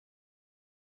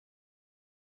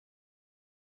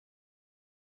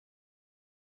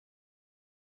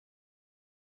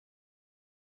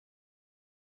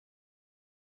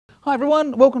Hi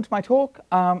everyone, welcome to my talk.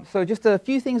 So just a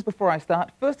few things before I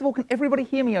start. First of all, can everybody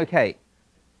hear me okay?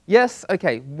 Yes?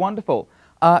 Okay, wonderful.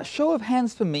 Show of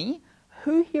hands for me.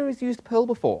 Who here has used Perl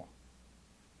before?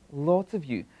 Lots of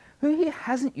you. Who here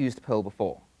hasn't used Perl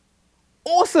before?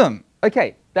 Awesome!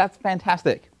 Okay, that's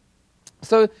fantastic.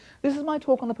 So this is my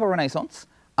talk on the Perl Renaissance.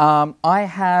 I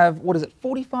have,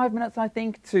 45 minutes I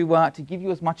think to give you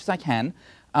as much as I can.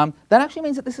 That actually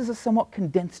means that this is a somewhat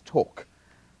condensed talk.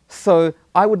 So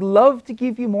I would love to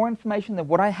give you more information than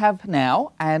what I have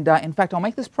now, and in fact I'll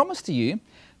make this promise to you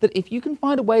that if you can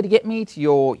find a way to get me to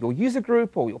your user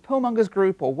group or your Perlmongers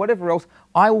group or whatever else,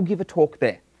 I will give a talk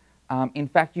there. In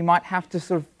fact, you might have to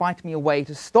sort of fight me a way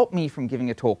to stop me from giving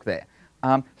a talk there.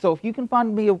 So if you can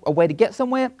find me a way to get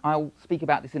somewhere, I'll speak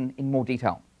about this in more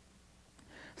detail.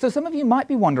 So some of you might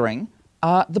be wondering,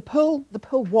 the Perl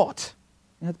what?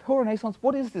 You know, the Perl Renaissance,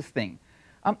 what is this thing?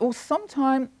 Well,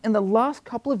 sometime in the last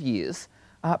couple of years,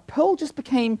 Perl just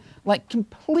became like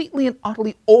completely and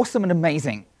utterly awesome and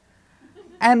amazing.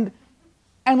 And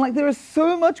like there is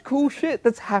so much cool shit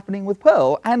that's happening with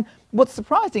Perl. And what's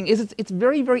surprising is it's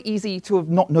very, very easy to have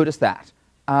not noticed that.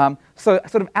 So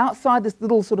sort of outside this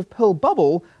little sort of Perl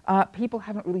bubble, people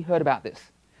haven't really heard about this.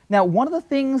 Now, one of the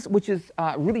things which has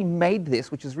really made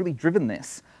this, which has really driven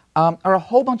this, are a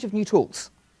whole bunch of new tools.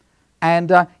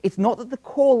 And it's not that the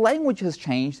core language has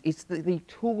changed, it's that the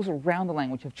tools around the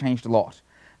language have changed a lot.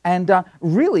 And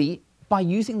really, by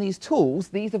using these tools,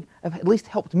 these have at least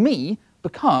helped me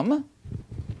become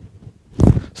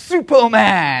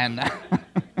Superman!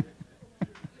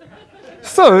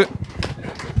 So,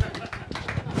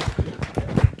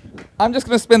 I'm just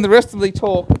going to spend the rest of the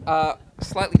talk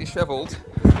slightly disheveled.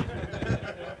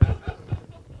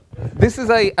 This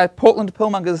is a Portland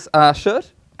Perlmongers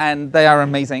shirt, and they are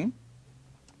amazing.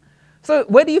 So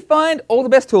where do you find all the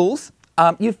best tools?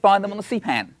 You find them on the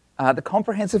CPAN, the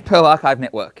Comprehensive Perl Archive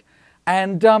Network.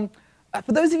 And for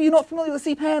those of you not familiar with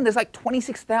CPAN, there's like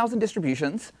 26,000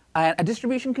 distributions. And a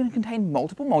distribution can contain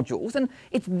multiple modules, and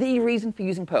it's the reason for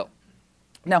using Perl.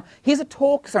 Now, here's a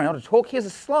talk, sorry, not a talk, here's a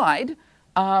slide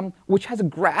which has a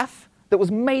graph that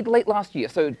was made late last year,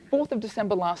 so 4th of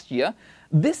December last year.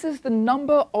 This is the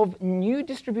number of new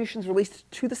distributions released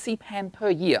to the CPAN per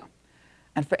year.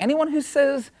 And for anyone who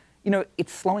says, you know,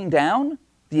 it's slowing down,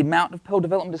 the amount of Perl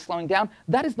development is slowing down,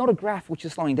 that is not a graph which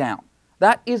is slowing down.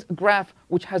 That is a graph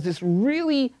which has this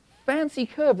really fancy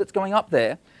curve that's going up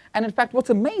there. And in fact, what's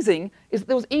amazing is that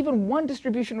there was even one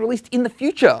distribution released in the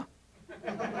future.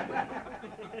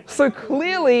 So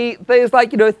clearly, there's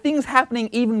like, you know, things happening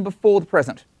even before the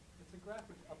present. It's a graph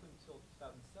which up until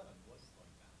 2007 was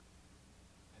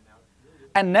slowing down.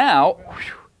 And now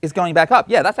whew, is going back up.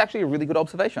 Yeah, that's actually a really good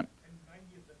observation.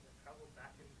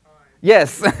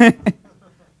 Yes.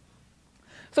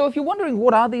 So if you're wondering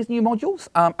what are these new modules,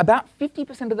 about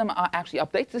 50% of them are actually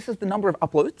updates. This is the number of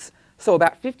uploads. So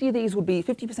about 50 of these would be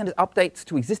 50% is updates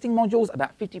to existing modules,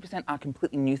 about 50% are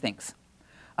completely new things.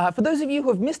 For those of you who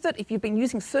have missed it, if you've been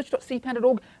using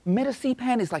search.cpan.org,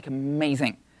 MetaCPAN is like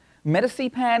amazing.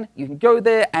 MetaCPAN, you can go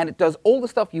there and it does all the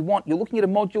stuff you want. You're looking at a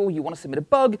module, you want to submit a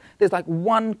bug, there's like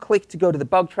one click to go to the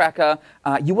bug tracker.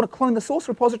 You want to clone the source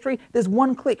repository, there's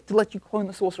one click to let you clone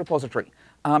the source repository.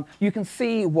 You can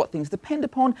see what things depend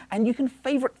upon, and you can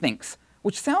favorite things,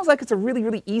 which sounds like it's a really,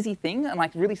 really easy thing and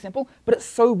like really simple, but it's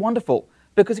so wonderful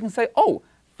because you can say, oh,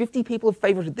 50 people have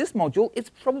favorited this module, it's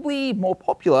probably more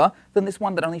popular than this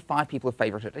one that only 5 people have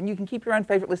favorited. And you can keep your own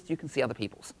favorite list, you can see other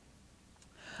people's.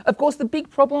 Of course, the big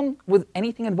problem with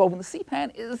anything involving the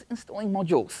CPAN is installing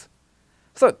modules.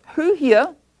 So who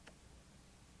here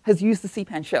has used the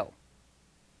CPAN shell?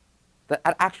 The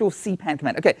actual CPAN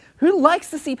command. Okay, who likes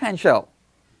the CPAN shell?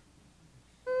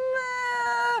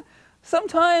 Nah.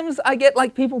 Sometimes I get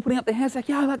like people putting up their hands like,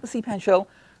 yeah, I like the CPAN shell.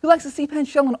 Who likes the CPAN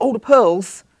shell on older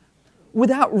Perls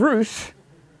without root?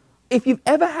 If you've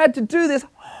ever had to do this,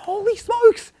 holy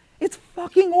smokes, it's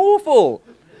fucking awful.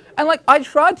 And like, I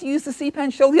tried to use the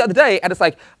CPAN shell the other day, and it's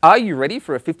like, are you ready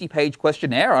for a 50-page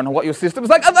questionnaire on what your system is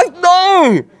like? I'm like,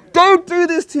 no! Don't do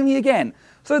this to me again.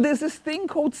 So there's this thing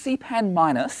called CPAN-,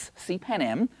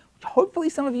 CPAN-M, which hopefully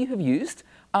some of you have used.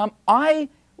 I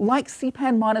like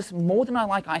CPAN- more than I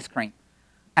like ice cream.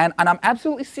 And I'm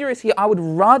absolutely serious here. I would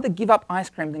rather give up ice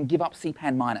cream than give up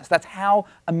CPAN-. That's how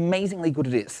amazingly good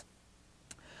it is.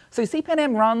 So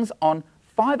CPAN-M runs on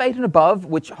 5.8 and above,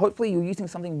 which hopefully you're using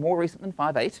something more recent than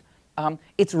 5.8.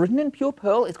 It's written in pure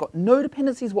Perl, it's got no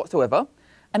dependencies whatsoever,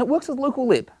 and it works with local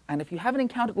lib. And if you haven't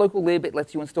encountered local lib, it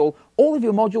lets you install all of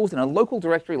your modules in a local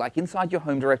directory, like inside your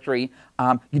home directory.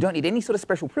 You don't need any sort of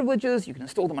special privileges, you can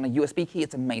install them on a USB key,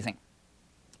 it's amazing.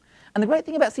 And the great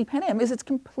thing about CPAN-M is it's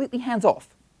completely hands-off.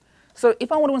 So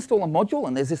if I want to install a module,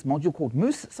 and there's this module called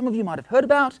Moose, some of you might have heard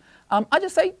about, I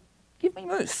just say, give me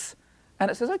Moose. And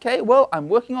it says, OK, well, I'm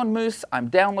working on Moose, I'm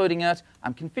downloading it,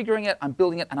 I'm configuring it, I'm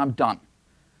building it, and I'm done.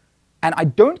 And I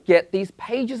don't get these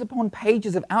pages upon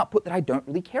pages of output that I don't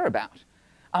really care about.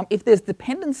 If there's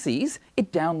dependencies,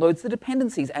 it downloads the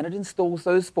dependencies and it installs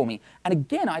those for me. And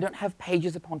again, I don't have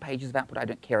pages upon pages of output I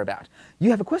don't care about.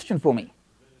 You have a question for me?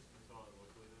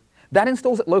 That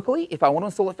installs it locally. If I want to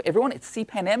install it for everyone, it's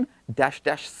cpanm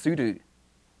 --sudo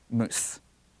moose,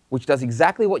 which does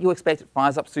exactly what you expect. It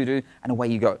fires up sudo, and away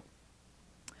you go.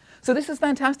 So this is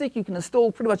fantastic. You can install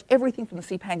pretty much everything from the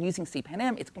cpan using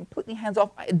cpanm. It's completely hands-off.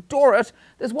 I adore it.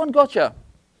 There's one gotcha.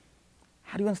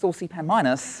 How do you install cpan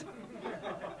minus?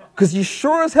 Because you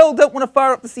sure as hell don't want to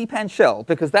fire up the cpan shell,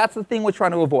 because that's the thing we're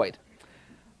trying to avoid.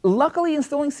 Luckily,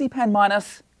 installing cpan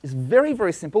minus is very,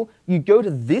 very simple. You go to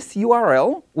this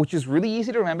URL, which is really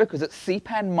easy to remember because it's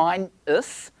cpan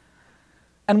minus.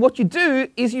 And what you do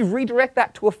is you redirect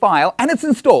that to a file, and it's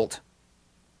installed.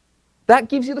 That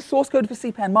gives you the source code for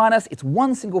cpan minus. It's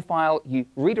one single file. You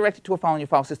redirect it to a file in your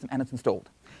file system, and it's installed.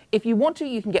 If you want to,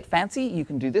 you can get fancy. You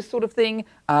can do this sort of thing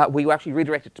where you actually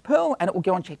redirect it to Perl, and it will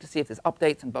go and check to see if there's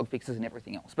updates and bug fixes and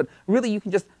everything else. But really, you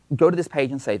can just go to this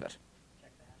page and save it.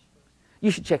 Check the hash first. You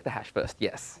should check the hash first,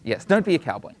 yes. Yes, don't be a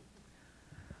cowboy.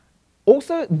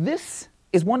 Also, this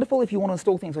is wonderful if you want to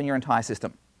install things on your entire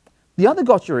system. The other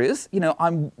gotcha is,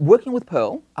 I'm working with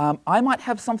Perl. I might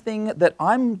have something that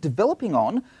I'm developing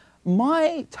on.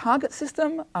 My target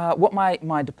system, what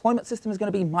my deployment system is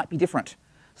going to be, might be different.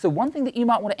 So one thing that you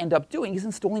might want to end up doing is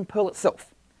installing Perl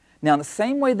itself. Now, in the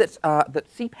same way that, that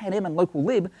cpanm and local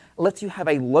lib lets you have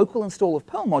a local install of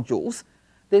Perl modules,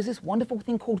 there's this wonderful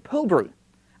thing called Perlbrew.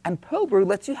 And Perlbrew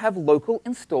lets you have local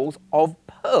installs of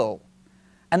Perl.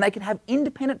 And they can have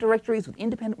independent directories with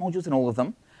independent modules in all of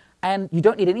them. And you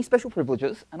don't need any special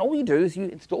privileges. And all you do is you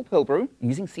install Perlbrew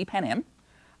using cpanm.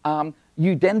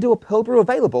 You then do a Perlbrew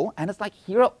available, and it's like,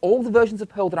 here are all the versions of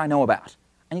Perl that I know about.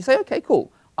 And you say, OK,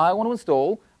 cool. I want to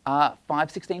install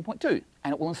 5.16.2,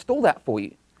 and it will install that for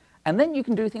you. And then you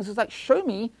can do things like, show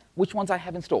me which ones I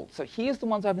have installed. So here's the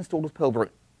ones I've installed with Perlbrew.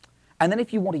 And then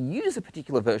if you want to use a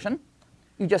particular version,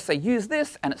 you just say, use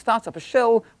this, and it starts up a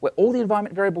shell where all the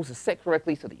environment variables are set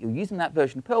correctly so that you're using that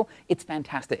version of Perl. It's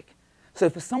fantastic. So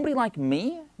for somebody like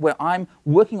me, where I'm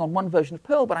working on one version of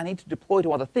Perl, but I need to deploy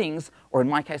to other things, or in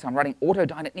my case, I'm writing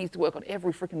Autodyne, it needs to work on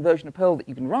every freaking version of Perl that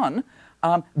you can run,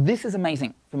 this is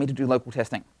amazing for me to do local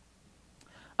testing.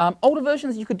 Older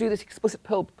versions, you could do this explicit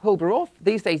Perlbrew off.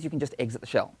 These days, you can just exit the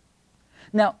shell.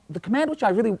 Now, the command which I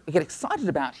really get excited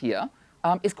about here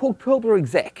is called Perlbrew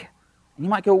exec. And you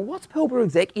might go, what's Perlbrew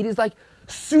exec? It is like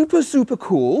super, super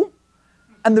cool.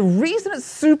 And the reason it's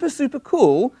super, super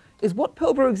cool is what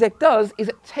Perlbrew exec does is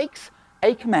it takes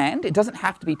a command. It doesn't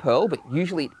have to be Perl, but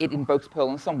usually it invokes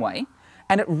Perl in some way.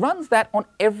 And it runs that on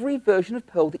every version of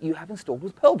Perl that you have installed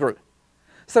with Perlbrew.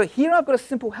 So here I've got a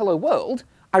simple hello world.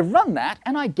 I run that,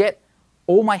 and I get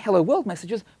all my hello world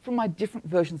messages from my different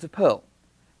versions of Perl.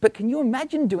 But can you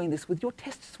imagine doing this with your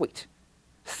test suite?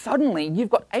 Suddenly, you've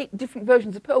got 8 different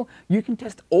versions of Perl. You can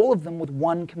test all of them with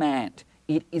one command.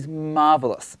 It is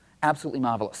marvelous, absolutely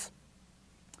marvelous.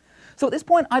 So at this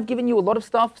point, I've given you a lot of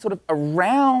stuff sort of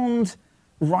around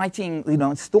writing,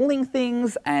 installing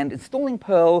things and installing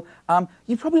Perl.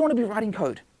 You probably want to be writing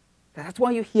code. That's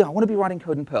why you're here. I want to be writing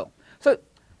code in Perl. So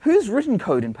who's written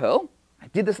code in Perl? I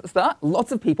did this at the start.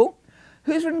 Lots of people.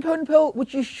 Who's written code in Perl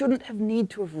which you shouldn't have need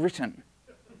to have written?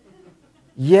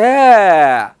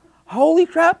 Yeah. Holy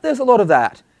crap, there's a lot of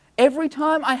that. Every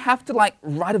time I have to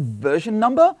write a version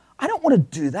number, I don't want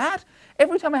to do that.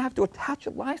 Every time I have to attach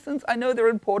a license, I know they're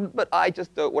important, but I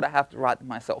just don't want to have to write them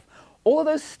myself. All of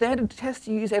those standard tests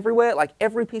you use everywhere, like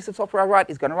every piece of software I write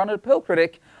is going to run a Perl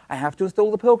critic. I have to install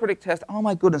the Perl critic test. Oh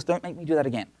my goodness, don't make me do that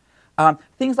again.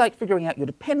 Things like figuring out your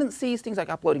dependencies, things like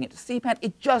uploading it to cpan,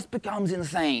 it just becomes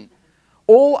insane.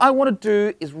 All I want to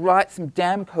do is write some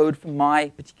damn code for my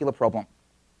particular problem.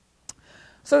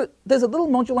 So there's a little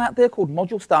module out there called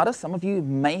Module Starter. Some of you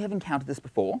may have encountered this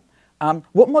before.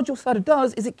 What Module Starter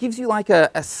does is it gives you like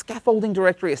a scaffolding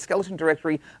directory, a skeleton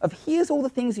directory of here's all the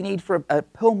things you need for a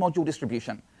Perl module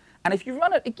distribution. And if you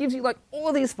run it, it gives you like all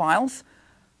of these files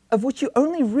of which you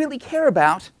only really care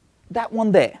about that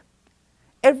one there.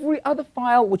 Every other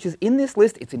file which is in this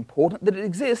list, it's important that it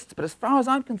exists, but as far as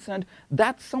I'm concerned,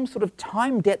 that's some sort of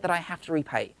time debt that I have to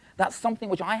repay. That's something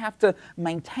which I have to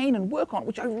maintain and work on,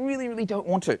 which I really, really don't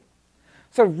want to.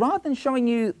 So rather than showing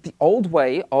you the old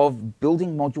way of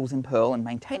building modules in Perl and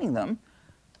maintaining them,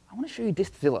 I want to show you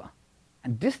Distzilla.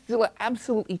 And Distzilla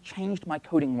absolutely changed my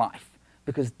coding life.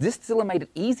 because Distiller made it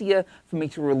easier for me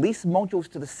to release modules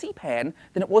to the CPAN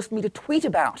than it was for me to tweet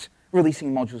about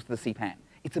releasing modules to the CPAN.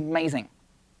 It's amazing.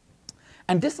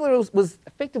 And Distiller was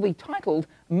effectively titled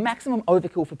Maximum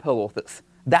Overkill for Perl Authors.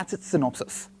 That's its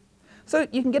synopsis. So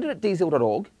you can get it at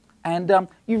dzil.org, and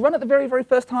you run it the very, very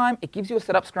first time. It gives you a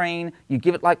setup screen. You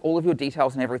give it like all of your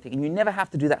details and everything, and you never have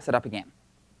to do that setup again.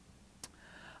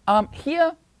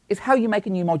 Here is how you make a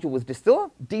new module with Distiller,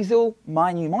 dzil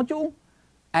my new module,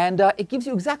 and it gives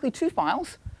you exactly 2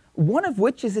 files, one of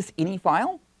which is this ini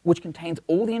file, which contains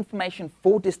all the information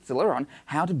for Distiller on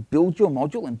how to build your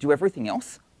module and do everything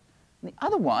else. And the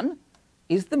other one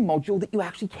is the module that you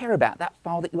actually care about, that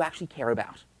file that you actually care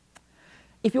about.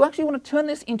 If you actually want to turn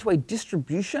this into a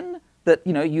distribution that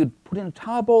you'd put in a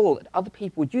tarball or that other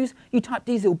people would use, you type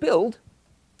dzil build,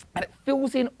 and it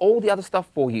fills in all the other stuff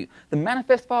for you. The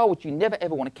manifest file, which you never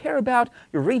ever want to care about,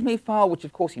 your README file, which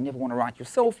of course you never want to write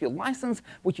yourself, your license,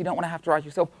 which you don't want to have to write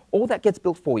yourself, all that gets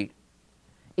built for you.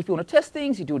 If you want to test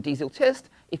things, you do a dzil test.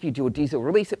 If you do a dzil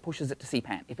release, it pushes it to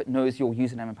CPAN if it knows your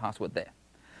username and password there.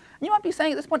 And you might be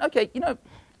saying at this point, okay,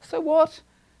 so what?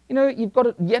 You've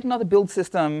got yet another build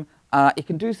system. It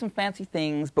can do some fancy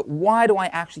things, but why do I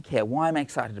actually care? Why am I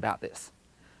excited about this?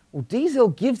 Well,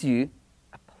 dzil gives you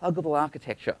a pluggable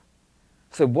architecture.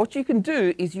 So what you can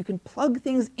do is you can plug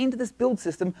things into this build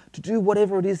system to do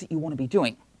whatever it is that you want to be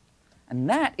doing. And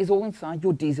that is all inside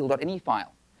your dzil.ini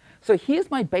file. So here's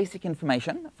my basic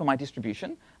information for my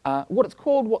distribution, what it's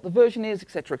called, what the version is,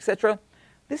 etc., etc.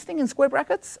 This thing in square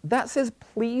brackets, that says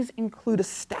please include a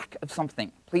stack of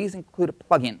something. Please include a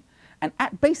plugin. And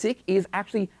at basic is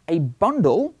actually a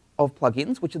bundle of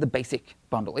plugins, which are the basic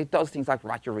bundle. It does things like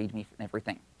write your README and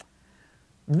everything.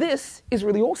 This is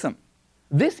really awesome.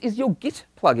 This is your Git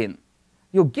plugin.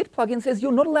 Your Git plugin says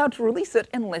you're not allowed to release it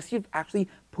unless you've actually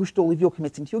pushed all of your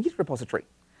commits into your Git repository.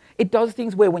 It does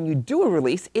things where when you do a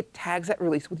release, it tags that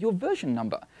release with your version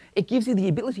number. It gives you the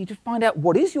ability to find out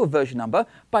what is your version number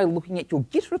by looking at your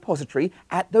Git repository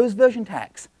at those version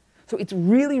tags. So it's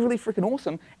really, really freaking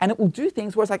awesome, and it will do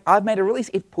things where it's like, I've made a release,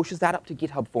 it pushes that up to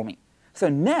GitHub for me. So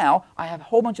now I have a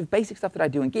whole bunch of basic stuff that I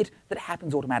do in Git that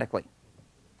happens automatically.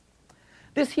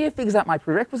 This here figures out my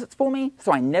prerequisites for me,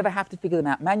 so I never have to figure them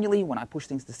out manually. When I push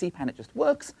things to CPAN, it just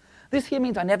works. This here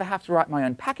means I never have to write my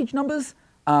own package numbers.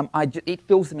 It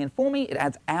fills them in for me. It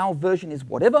adds our version is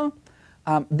whatever.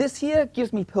 This here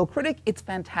gives me Perl Critic. It's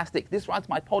fantastic. This writes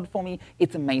my pod for me.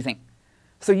 It's amazing.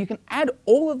 So you can add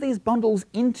all of these bundles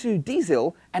into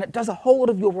dzil, and it does a whole lot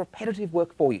of your repetitive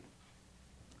work for you.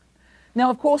 Now,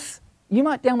 of course, you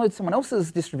might download someone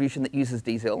else's distribution that uses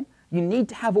dzil. You need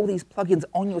to have all these plugins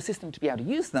on your system to be able to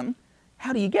use them.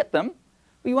 How do you get them?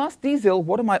 Well, you ask dzil,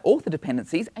 what are my author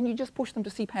dependencies, and you just push them to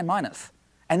CPAN-.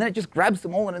 And then it just grabs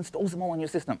them all and installs them all on your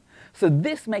system. So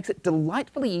this makes it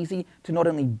delightfully easy to not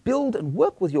only build and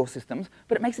work with your systems,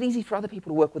 but it makes it easy for other people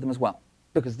to work with them as well,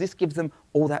 because this gives them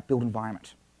all that build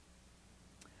environment.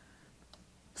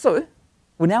 So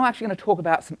we're now actually going to talk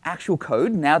about some actual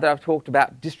code, now that I've talked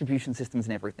about distribution systems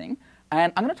and everything.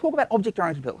 And I'm going to talk about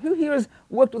object-oriented Perl. Who here has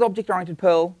worked with object-oriented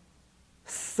Perl?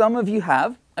 Some of you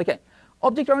have. OK,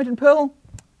 object-oriented Perl,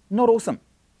 not awesome.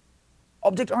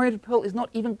 Object-oriented Perl is not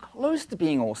even close to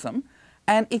being awesome.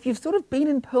 And if you've sort of been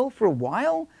in Perl for a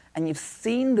while, and you've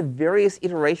seen the various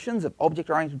iterations of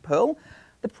object-oriented Perl,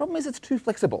 the problem is it's too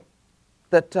flexible.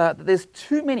 That there's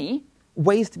too many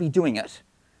ways to be doing it.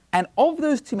 And of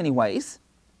those too many ways,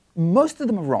 most of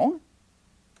them are wrong,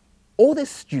 or they're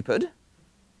stupid,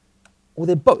 or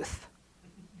they're both.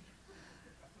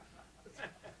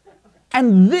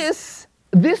 And this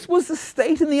was the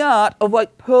state in the art of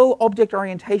like Perl object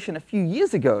orientation a few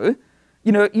years ago.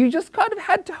 You just kind of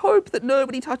had to hope that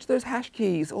nobody touched those hash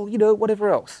keys or, whatever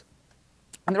else.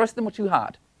 And the rest of them were too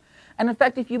hard. And in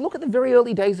fact, if you look at the very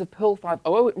early days of Perl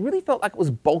 5.0, it really felt like it was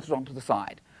bolted onto the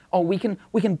side. Oh, we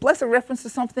can bless a reference to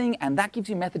something, and that gives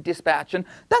you method dispatch, and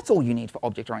that's all you need for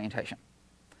object orientation.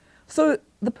 So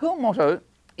the Perl motto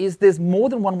is there's more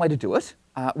than one way to do it,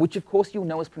 which of course you'll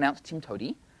know is pronounced Tim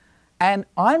Toady. And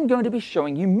I'm going to be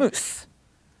showing you Moose.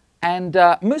 And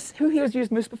Moose, who here has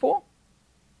used Moose before?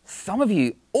 Some of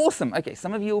you. Awesome. OK,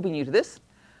 some of you will be new to this.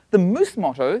 The Moose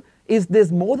motto is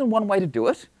there's more than one way to do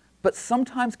it, but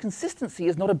sometimes consistency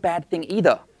is not a bad thing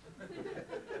either.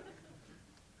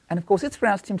 And of course, it's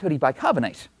pronounced Tim Toady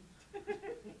bicarbonate.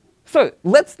 So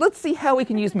let's see how we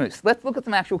can use Moose. Let's look at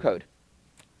some actual code.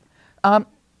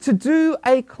 To do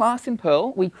a class in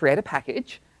Perl, we create a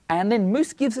package, and then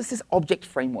Moose gives us this object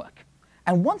framework.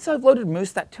 And once I've loaded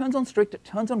Moose, that turns on strict, it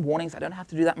turns on warnings. I don't have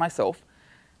to do that myself.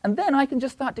 And then I can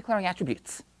just start declaring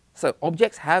attributes. So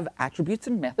objects have attributes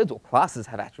and methods, or classes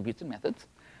have attributes and methods.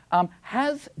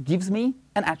 Has gives me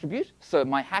an attribute. So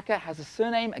my hacker has a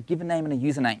surname, a given name, and a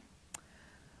username.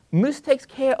 Moose takes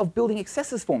care of building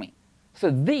accessors for me. So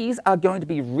these are going to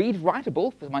be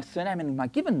read-writable for my surname and my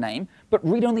given name, but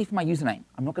read-only for my username.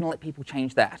 I'm not going to let people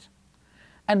change that.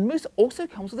 And Moose also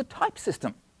comes with a type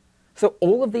system. So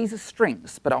all of these are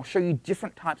strings, but I'll show you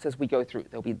different types as we go through.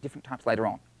 There'll be different types later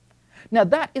on. Now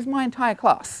that is my entire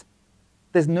class.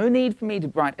 There's no need for me to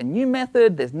write a new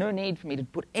method. There's no need for me to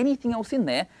put anything else in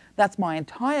there. That's my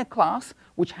entire class,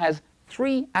 which has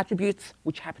 3 attributes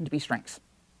which happen to be strings.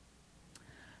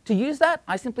 To use that,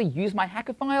 I simply use my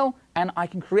hacker file, and I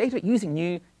can create it using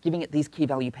new, giving it these key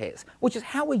value pairs, which is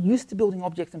how we're used to building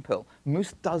objects in Perl.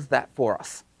 Moose does that for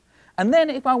us. And then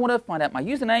if I want to find out my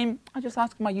username, I just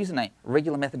ask for my username, a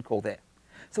regular method call there.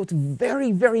 So it's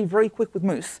very, very, very quick with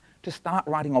Moose to start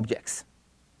writing objects.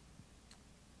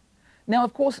 Now,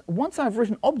 of course, once I've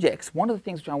written objects, one of the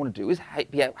things which I want to do is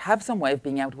have some way of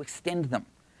being able to extend them.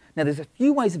 Now, there's a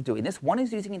few ways of doing this. One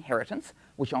is using inheritance,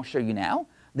 which I'll show you now.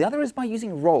 The other is by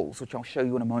using roles, which I'll show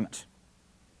you in a moment.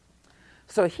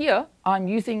 So here, I'm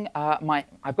using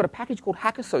I've got a package called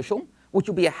Hacker Social, which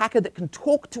will be a hacker that can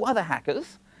talk to other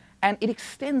hackers, and it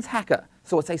extends hacker,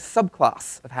 so it's a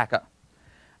subclass of hacker.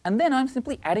 And then I'm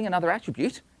simply adding another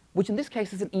attribute, which in this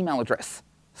case is an email address,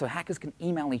 so hackers can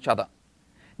email each other.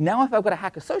 Now if I've got a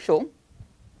Hacker Social,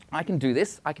 I can do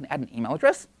this. I can add an email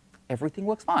address. Everything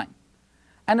works fine.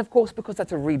 And of course, because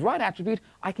that's a read-write attribute,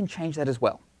 I can change that as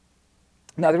well.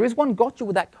 Now, there is one gotcha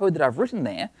with that code that I've written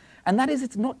there, and that is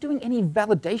it's not doing any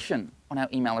validation on our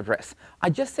email address. I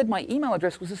just said my email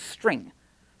address was a string.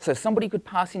 So somebody could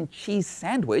pass in cheese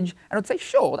sandwich, and I'd say,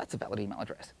 sure, that's a valid email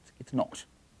address. It's not.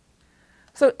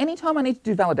 So anytime I need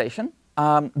to do validation,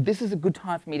 this is a good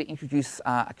time for me to introduce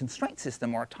a constraint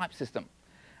system or a type system.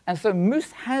 And so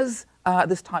Moose has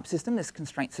this type system, this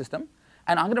constraint system,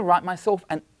 and I'm going to write myself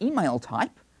an email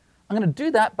type. I'm going to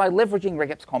do that by leveraging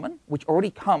regex common, which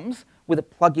already comes with a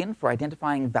plugin for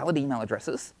identifying valid email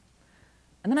addresses.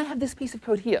 And then I have this piece of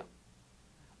code here.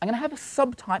 I'm going to have a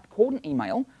subtype called an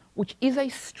email, which is a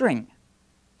string.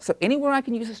 So anywhere I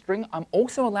can use a string, I'm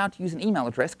also allowed to use an email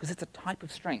address because it's a type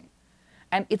of string.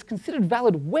 And it's considered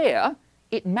valid where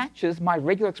it matches my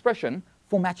regular expression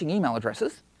for matching email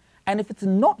addresses. And if it's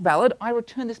not valid, I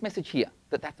return this message here,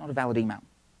 that that's not a valid email.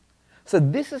 So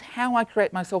this is how I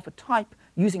create myself a type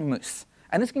using Moose.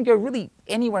 And this can go really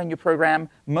anywhere in your program.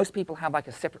 Most people have like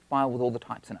a separate file with all the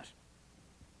types in it.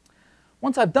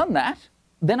 Once I've done that,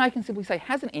 then I can simply say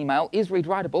has an email, is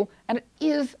read-writable, and it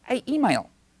is an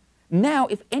email. Now,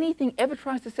 if anything ever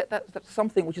tries to set that to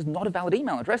something which is not a valid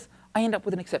email address, I end up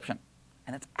with an exception.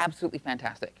 And that's absolutely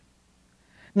fantastic.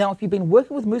 Now, if you've been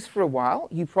working with Moose for a while,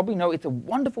 you probably know it's a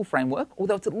wonderful framework,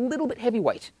 although it's a little bit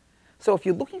heavyweight. So if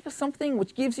you're looking for something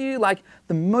which gives you like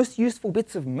the most useful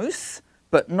bits of Moose,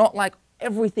 but not like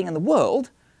everything in the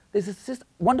world, there's this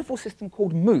wonderful system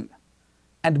called Moo.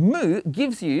 And Moo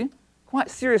gives you, quite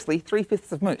seriously,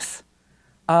 3/5 of Moose.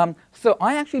 So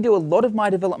I actually do a lot of my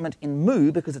development in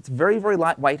Moo because it's very, very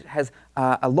lightweight. It has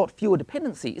a lot fewer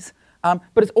dependencies, but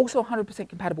it's also 100%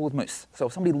 compatible with Moose. So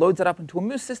if somebody loads it up into a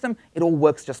Moose system, it all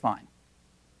works just fine.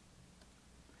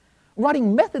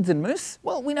 Writing methods in Moose,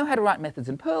 well, we know how to write methods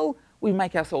in Perl. We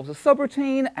make ourselves a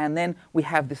subroutine, and then we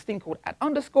have this thing called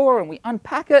 @_, and we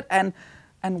unpack it, and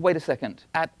wait a second,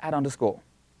 @_.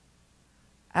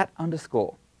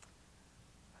 @_.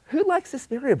 Who likes this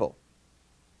variable?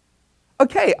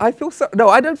 Okay, no,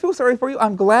 I don't feel sorry for you.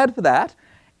 I'm glad for that.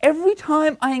 Every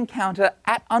time I encounter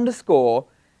 @_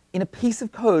 in a piece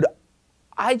of code,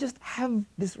 I just have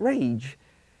this rage.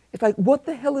 It's like, what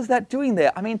the hell is that doing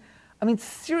there? I mean,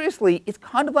 seriously, it's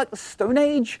kind of like the Stone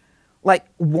Age, like,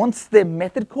 wants their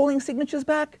method calling signatures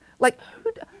back. Like,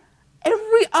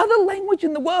 every other language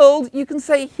in the world, you can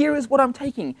say, here is what I'm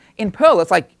taking. In Perl,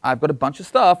 it's like, I've got a bunch of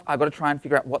stuff. I've got to try and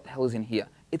figure out what the hell is in here.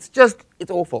 It's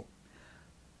it's awful.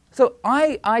 So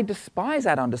I despise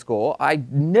 @_. I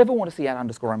never want to see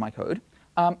 @_ in my code.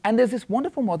 And there's this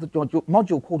wonderful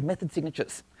module called method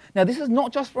signatures. Now, this is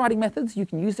not just for writing methods. You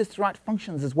can use this to write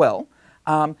functions as well.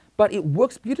 But it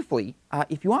works beautifully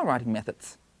if you are writing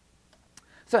methods.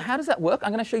 So how does that work?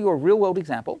 I'm going to show you a real-world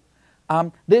example.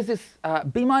 There's this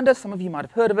Beeminder. Some of you might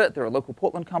have heard of it. They're a local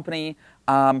Portland company.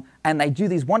 And they do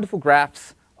these wonderful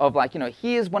graphs of like,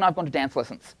 here's when I've gone to dance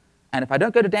lessons. And if I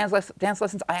don't go to dance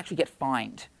lessons, I actually get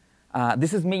fined.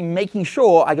 This is me making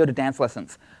sure I go to dance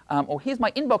lessons. Or here's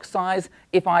my inbox size.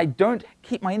 If I don't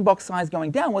keep my inbox size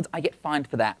going downwards, I get fined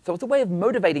for that. So it's a way of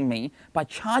motivating me by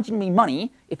charging me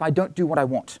money if I don't do what I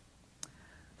want.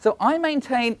 So I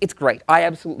maintain it's great. I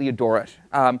absolutely adore it.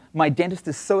 My dentist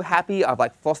is so happy. I've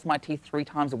like flossed my teeth 3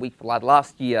 times a week for like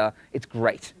last year. It's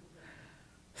great.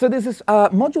 So there's this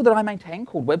module that I maintain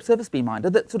called Web Service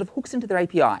BMinder that sort of hooks into their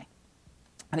API.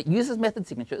 And it uses method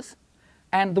signatures.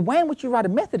 And the way in which you write a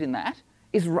method in that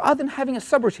is rather than having a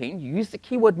subroutine, you use the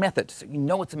keyword method, so you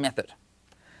know it's a method.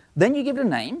 Then you give it a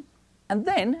name, and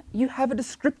then you have a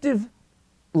descriptive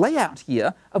layout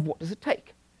here of what does it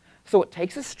take. So it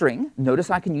takes a string. Notice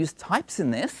I can use types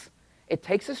in this. It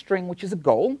takes a string, which is a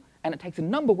goal, and it takes a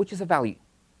number, which is a value.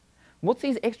 What's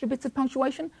these extra bits of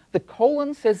punctuation? The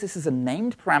colon says this is a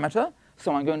named parameter,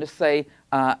 so I'm going to say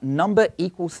number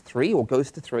equals 3 or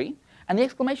goes to 3, and the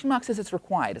exclamation mark says it's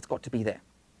required, it's got to be there.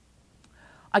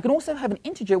 I can also have an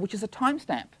integer, which is a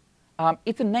timestamp.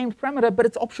 It's a named parameter, but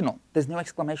it's optional. There's no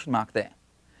exclamation mark there.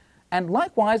 And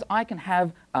likewise, I can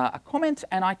have a comment,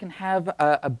 and I can have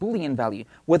a Boolean value,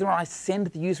 whether I send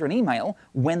the user an email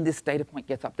when this data point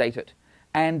gets updated.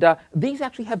 And these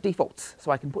actually have defaults,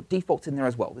 so I can put defaults in there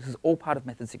as well. This is all part of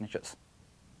method signatures.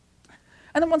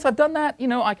 And then once I've done that,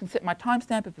 I can set my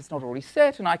timestamp if it's not already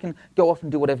set, and I can go off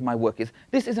and do whatever my work is.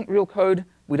 This isn't real code.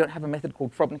 We don't have a method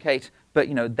called Frobnicate, but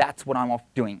that's what I'm off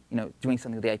doing, doing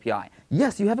something with the API.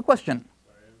 Yes, you have a question?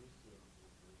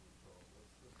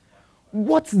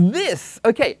 What's this?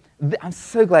 Okay, I'm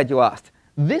so glad you asked.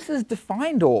 This is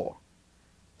defined OR.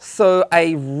 So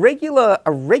a regular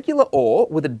OR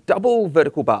with a double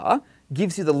vertical bar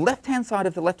gives you the left-hand side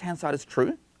if the left-hand side is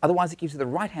true. Otherwise, it gives you the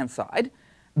right-hand side.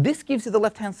 This gives you the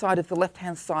left-hand side if the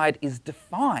left-hand side is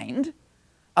defined.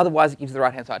 Otherwise, it gives you the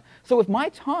right-hand side. So if my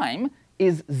time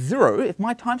is 0, if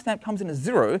my timestamp comes in as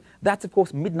 0, that's, of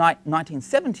course, midnight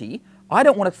 1970. I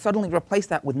don't want to suddenly replace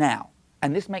that with now.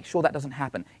 And this makes sure that doesn't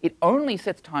happen. It only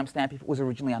sets timestamp if it was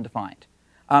originally undefined.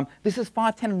 This is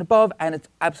 510 and above, and it's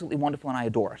absolutely wonderful, and I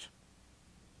adore it.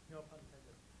 No pun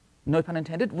intended. No pun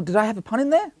intended? Did I have a pun in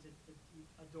there?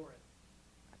 Adore it.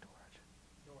 Adore it.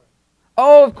 Adore it.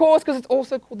 Oh, of course, because it's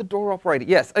also called the door operator.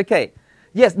 Yes, okay.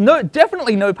 Yes, no,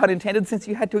 definitely no pun intended, since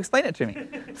you had to explain it to me.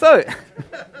 So,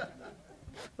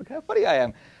 look how funny I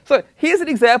am. So here's an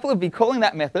example of me calling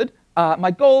that method.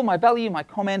 My goal, my value, my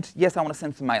comment, yes, I want to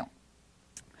send some mail.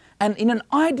 And in an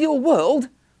ideal world,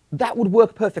 that would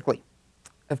work perfectly.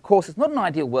 Of course, it's not an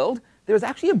ideal world. There is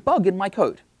actually a bug in my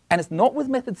code. And it's not with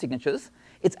method signatures.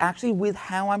 It's actually with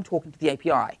how I'm talking to the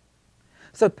API.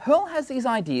 So Perl has these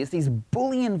ideas, these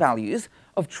Boolean values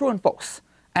of true and false.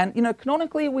 And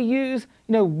canonically, we use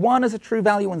 1 as a true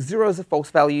value and 0 as a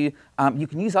false value. You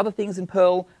can use other things in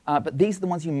Perl, but these are the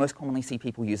ones you most commonly see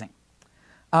people using.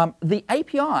 The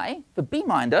API for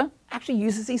BMinder actually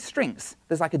uses these strings.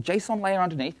 There's like a JSON layer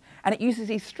underneath, and it uses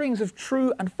these strings of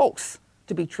true and false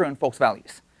to be true and false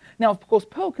values. Now, of course,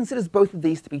 Perl considers both of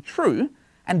these to be true,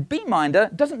 and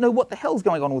BMinder doesn't know what the hell's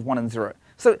going on with 1 and 0.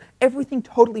 So everything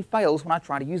totally fails when I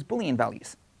try to use Boolean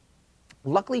values.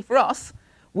 Luckily for us,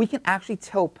 we can actually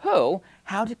tell Perl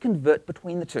how to convert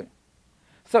between the two.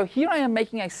 So here I am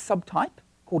making a subtype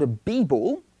called a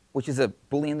bbool, which is a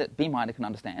Boolean that BMinder can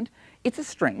understand. It's a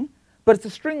string, but it's a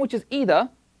string which is either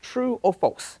true or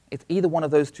false. It's either one of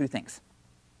those two things.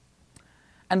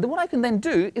 And what I can then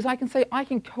do is I can say I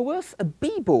can coerce a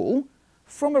bbool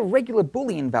from a regular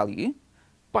Boolean value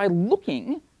by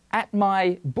looking at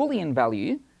my Boolean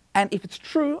value, and if it's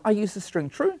true, I use the string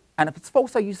true, and if it's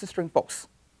false, I use the string false.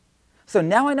 So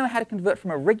now I know how to convert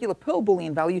from a regular Perl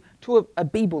Boolean value to a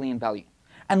B Boolean value.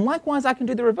 And likewise, I can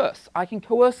do the reverse. I can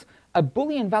coerce a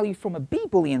Boolean value from a B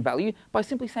Boolean value by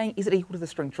simply saying, is it equal to the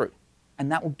string true?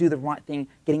 And that will do the right thing,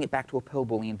 getting it back to a Perl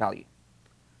Boolean value.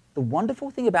 The wonderful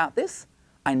thing about this,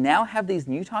 I now have these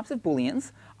new types of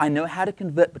Booleans. I know how to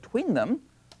convert between them.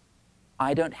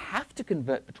 I don't have to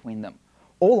convert between them.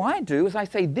 All I do is I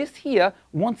say this here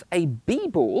wants a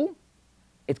bbool.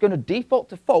 It's going to default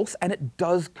to false, and it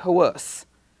does coerce.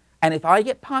 And if I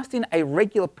get passed in a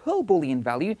regular Perl Boolean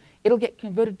value, it'll get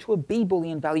converted to a B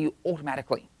Boolean value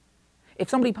automatically. If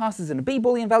somebody passes in a B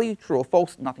Boolean value, true or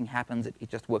false, nothing happens. It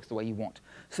just works the way you want.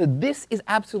 So this is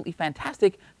absolutely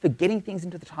fantastic for getting things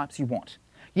into the types you want.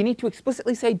 You need to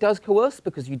explicitly say does coerce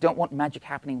because you don't want magic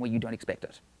happening where you don't expect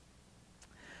it.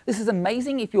 This is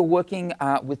amazing if you're working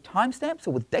with timestamps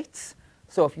or with dates.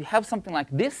 So if you have something like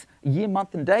this, year,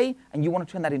 month, and day, and you want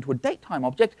to turn that into a datetime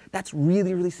object, that's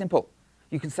really, really simple.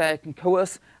 You can say I can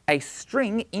coerce a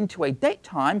string into a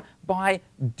datetime by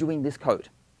doing this code.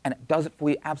 And it does it for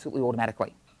you absolutely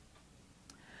automatically.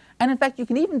 And in fact, you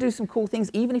can even do some cool things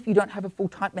even if you don't have a full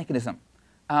type mechanism.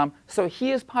 So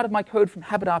here's part of my code from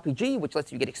Habit RPG, which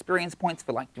lets you get experience points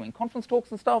for like doing conference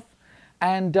talks and stuff.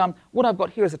 And what I've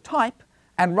got here is a type.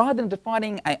 And rather than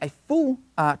defining a full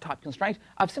type constraint,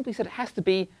 I've simply said it has to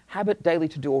be habit, daily,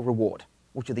 to do, or reward,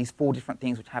 which are these 4 different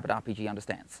things which Habit RPG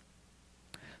understands.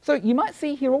 So you might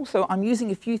see here also I'm using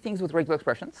a few things with regular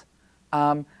expressions.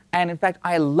 And in fact,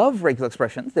 I love regular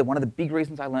expressions. They're one of the big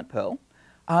reasons I learnt Perl.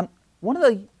 One of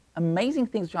the amazing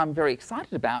things which I'm very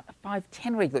excited about are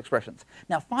 510 regular expressions.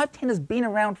 Now, 510 has been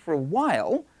around for a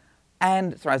while,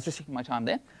 and sorry, I was just checking my time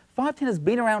there. 510 has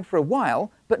been around for a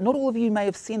while, but not all of you may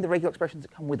have seen the regular expressions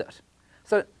that come with it.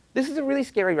 So this is a really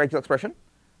scary regular expression.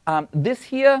 This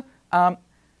here,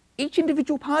 each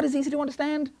individual part is easy to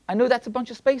understand. I know that's a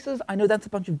bunch of spaces. I know that's a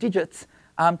bunch of digits.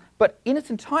 But in its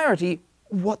entirety,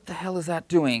 what the hell is that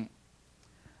doing?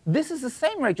 This is the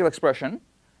same regular expression,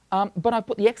 but I've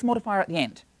put the x modifier at the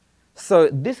end. So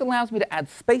this allows me to add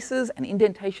spaces and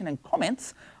indentation and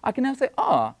comments. I can now say,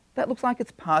 that looks like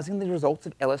it's parsing the results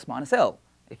of ls minus l,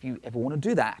 if you ever want to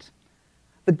do that.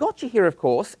 The gotcha here, of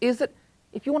course, is that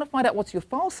if you want to find out what's your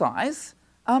file size,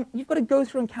 you've got to go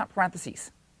through and count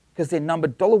parentheses, because they're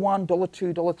numbered $1, $2,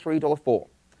 $3, $4.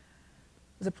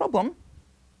 There's a problem.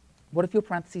 What if your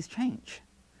parentheses change?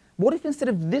 What if instead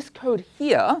of this code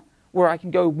here, where I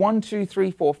can go 1, 2,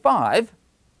 3, 4, 5,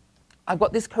 I've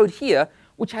got this code here,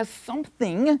 which has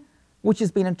something which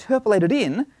has been interpolated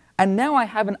in, and now I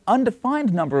have an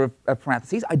undefined number of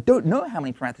parentheses. I don't know how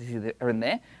many parentheses are in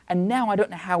there, and now I don't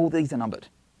know how all these are numbered.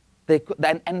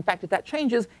 And in fact, if that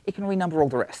changes, it can renumber all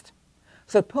the rest.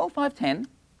 So Perl 510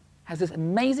 has this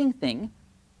amazing thing,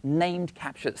 named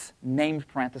captures, named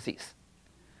parentheses.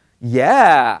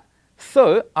 Yeah!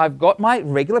 So I've got my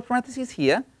regular parentheses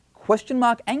here, question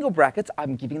mark angle brackets,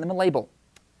 I'm giving them a label.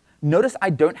 Notice I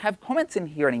don't have comments in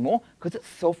here anymore because it's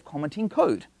self-commenting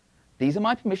code. These are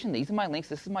my permission, these are my links,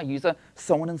 this is my user,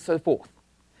 so on and so forth.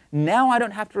 Now I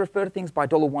don't have to refer to things by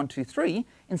 $123.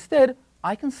 Instead,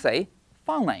 I can say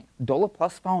file name,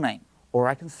 $+ file name, or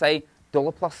I can say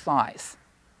 $+ size.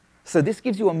 So this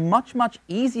gives you a much, much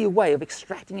easier way of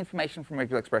extracting information from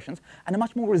regular expressions, and a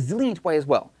much more resilient way as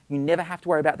well. You never have to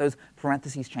worry about those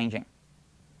parentheses changing.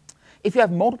 If you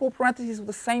have multiple parentheses with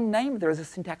the same name, there is a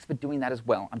syntax for doing that as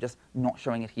well. I'm just not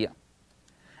showing it here.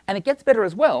 And it gets better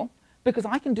as well, because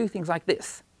I can do things like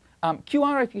this.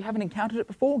 QR, if you haven't encountered it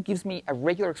before, gives me a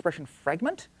regular expression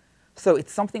fragment. So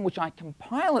it's something which I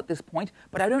compile at this point,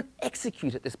 but I don't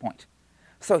execute at this point.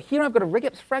 So here I've got a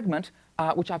regex fragment,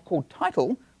 which I've called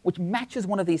title, which matches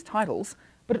one of these titles,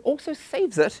 but it also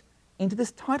saves it into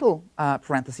this title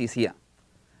parentheses here.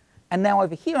 And now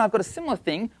over here, I've got a similar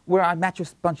thing where I match a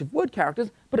bunch of word characters,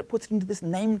 but it puts it into this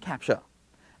name capture.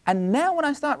 And now when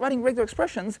I start writing regular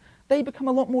expressions, they become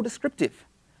a lot more descriptive.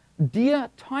 Dear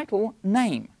title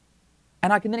name.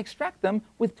 And I can then extract them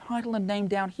with title and name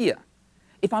down here.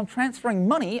 If I'm transferring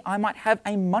money, I might have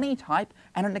a money type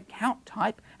and an account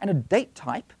type and a date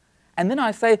type. And then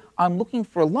I say, I'm looking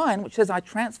for a line which says I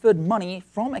transferred money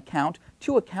from account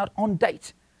to account on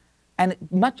date. And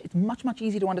it's much, much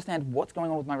easier to understand what's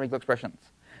going on with my regular expressions.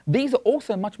 These are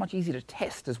also much, much easier to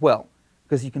test as well,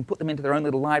 because you can put them into their own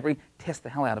little library, test the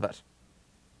hell out of it.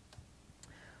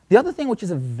 The other thing, which is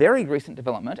a very recent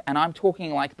development, and I'm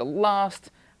talking like the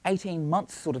last 18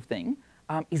 months sort of thing,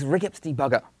 is regex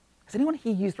debugger. Has anyone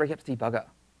here used regex debugger?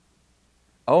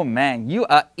 Oh man, you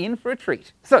are in for a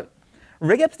treat. So,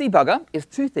 regex debugger is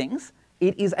two things.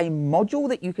 It is a module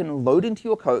that you can load into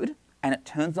your code, and it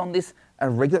turns on this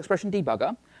regular expression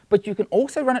debugger, but you can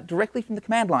also run it directly from the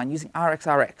command line using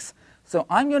rxrx. So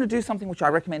I'm going to do something which I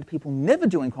recommend people never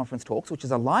do in conference talks, which is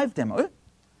a live demo.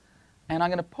 And I'm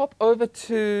going to pop over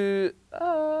to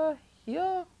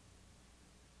here.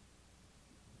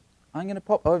 I'm going to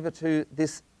pop over to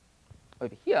this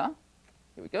over here.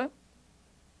 Here we go.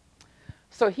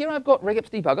 So here I've got regex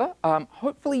debugger.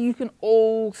 Hopefully you can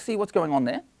all see what's going on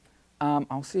there.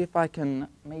 I'll see if I can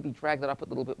maybe drag that up a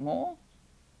little bit more.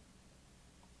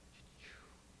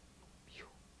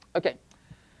 OK.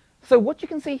 So what you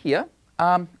can see here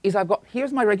is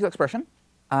here's my regular expression,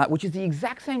 which is the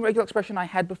exact same regular expression I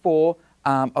had before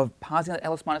of parsing that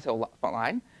ls minus l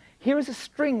line. Here is a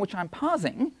string which I'm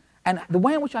parsing, and the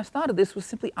way in which I started this was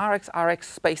simply rxrx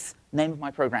space name of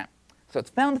my program. So it's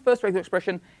found the first regular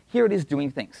expression. Here it is doing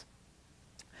things.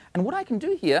 And what I can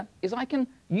do here is I can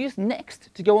use next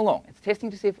to go along. It's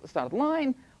testing to see if at the start of the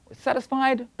line, we're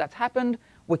satisfied, that's happened.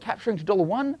 We're capturing to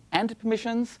 $1 and to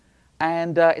permissions.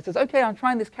 And it says, OK, I'm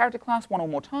trying this character class one or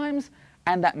more times,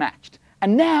 and that matched.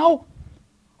 And now,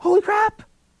 holy crap,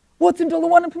 what's in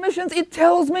 $1 and permissions? It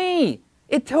tells me.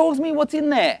 It tells me what's in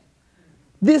there.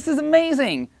 This is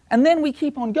amazing. And then we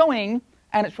keep on going,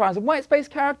 and it tries a white space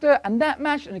character, and that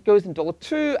matched, and it goes in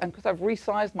 $2. And because I've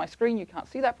resized my screen, you can't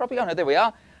see that properly. Oh, no, there we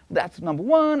are. That's number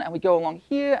 1, and we go along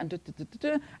here, and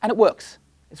and it works.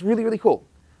 It's really, really cool.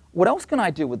 What else can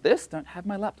I do with this? Don't have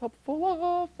my laptop fall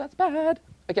off. That's bad.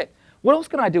 OK, what else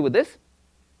can I do with this?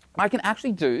 I can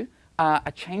actually do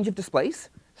a change of displays.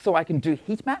 So I can do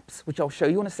heat maps, which I'll show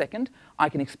you in a second. I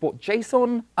can export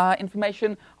JSON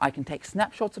information. I can take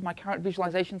snapshots of my current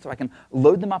visualization so I can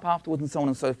load them up afterwards and so on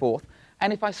and so forth.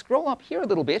 And if I scroll up here a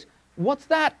little bit, what's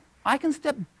that? I can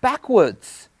step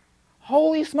backwards.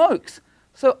 Holy smokes.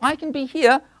 So I can be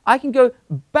here. I can go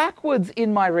backwards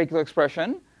in my regular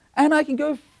expression, and I can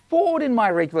go forward in my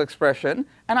regular expression,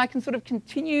 and I can sort of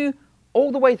continue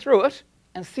all the way through it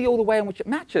and see all the way in which it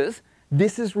matches.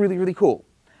 This is really, really cool.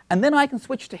 And then I can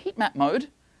switch to heat map mode,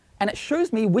 and it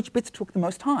shows me which bits took the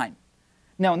most time.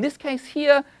 Now, in this case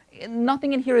here,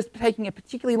 nothing in here is taking a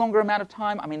particularly longer amount of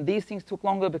time. I mean, these things took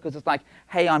longer because it's like,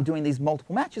 hey, I'm doing these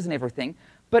multiple matches and everything.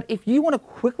 But if you want to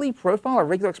quickly profile a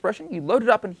regular expression, you load it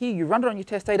up in here, you run it on your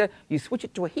test data, you switch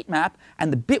it to a heat map,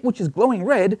 and the bit which is glowing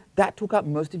red, that took up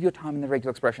most of your time in the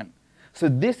regular expression. So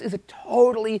this is a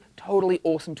totally, totally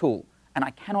awesome tool, and I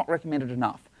cannot recommend it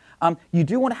enough. You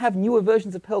do want to have newer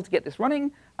versions of Perl to get this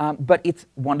running, but it's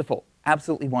wonderful,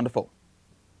 absolutely wonderful.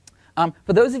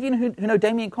 For those of you who know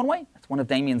Damien Conway, that's one of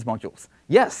Damien's modules.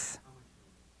 Yes?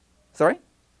 Sorry?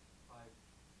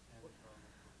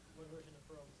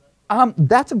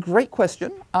 That's a great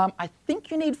question. I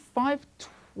think you need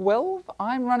 5.12.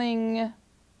 I'm running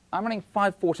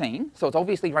 5.14, so it's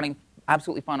obviously running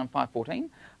absolutely fine on 5.14.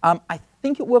 I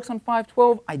think it works on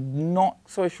 5.12. I'm not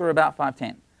so sure about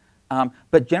 5.10.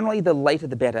 But generally, the later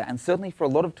the better, and certainly for a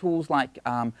lot of tools like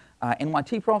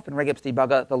NYTprof and regex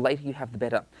debugger, the later you have the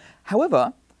better.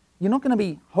 However, you're not going to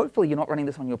be, hopefully you're not running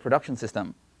this on your production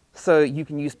system. So you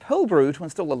can use Perl Brew to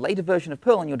install a later version of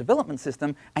Perl on your development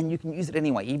system, and you can use it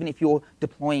anyway, even if you're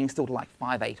deploying still to like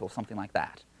 5.8 or something like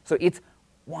that. So it's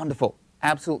wonderful,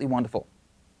 absolutely wonderful.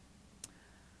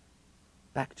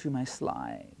 Back to my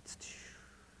slides.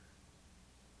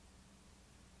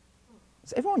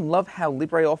 Does everyone love how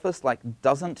LibreOffice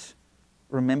doesn't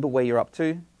remember where you're up to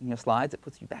in your slides? It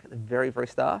puts you back at the very, very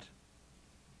start.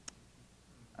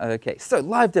 Okay, so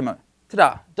live demo.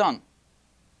 Ta-da, done.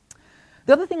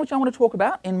 The other thing which I want to talk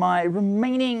about in my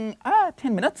remaining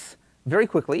 10 minutes, very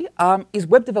quickly, is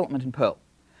web development in Perl.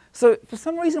 So for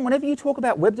some reason, whenever you talk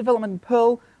about web development in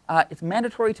Perl, it's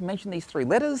mandatory to mention these 3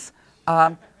 letters.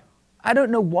 I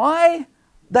don't know why.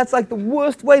 That's like the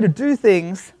worst way to do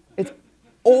things. It's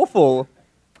awful.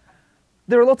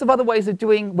 There are lots of other ways of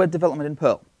doing web development in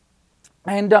Perl.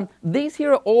 And these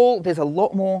here are all, there's a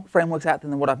lot more frameworks out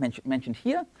there than what I've mentioned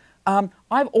here.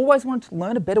 I've always wanted to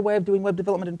learn a better way of doing web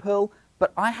development in Perl,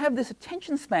 but I have this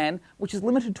attention span which is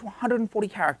limited to 140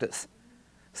 characters.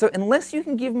 So unless you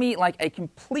can give me like a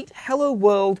complete hello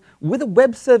world with a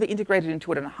web server integrated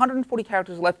into it and 140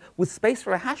 characters left with space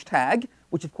for a hashtag,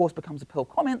 which of course becomes a Perl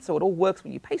comment, so it all works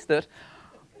when you paste it,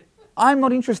 I'm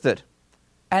not interested.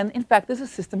 And in fact, there's a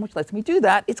system which lets me do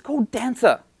that. It's called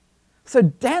Dancer. So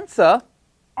Dancer,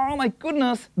 oh my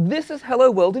goodness, this is hello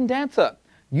world in Dancer.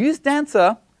 Use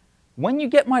Dancer. When you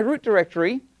get my root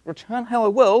directory, return hello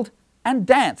world, and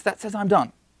dance. That says I'm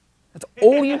done. That's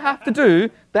all you have to do.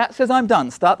 That says I'm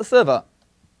done. Start the server.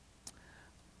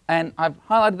 And I've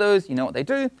highlighted those. You know what they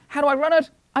do. How do I run it?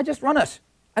 I just run it.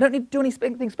 I don't need to do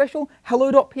anything special.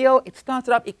 Hello.pl, it starts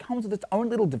it up. It comes with its own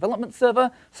little development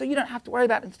server, so you don't have to worry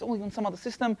about installing on some other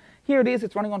system. Here it is.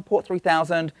 It's running on port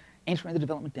 3000, entering the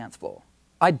development dance floor.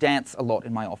 I dance a lot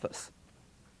in my office.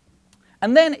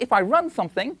 And then if I run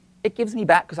something, it gives me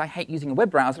back, because I hate using a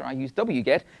web browser, I use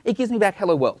wget, it gives me back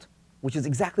hello world, which is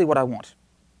exactly what I want.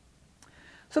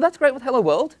 So that's great with hello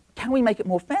world. Can we make it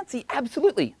more fancy?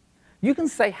 Absolutely. You can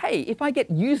say, hey, if I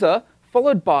get user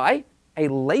followed by a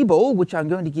label, which I'm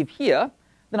going to give here,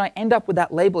 then I end up with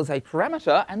that label as a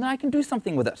parameter, and then I can do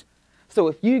something with it. So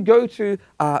if you go to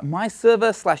my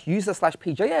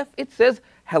server/user/pjf, it says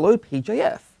hello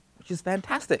pjf, which is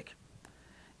fantastic.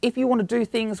 If you want to do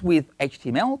things with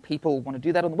HTML, people want to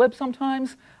do that on the web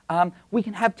sometimes, we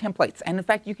can have templates. And in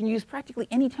fact, you can use practically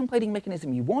any templating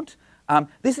mechanism you want.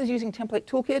 This is using Template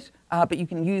Toolkit, but you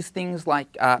can use things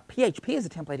like PHP as a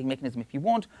templating mechanism if you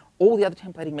want, all the other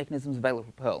templating mechanisms available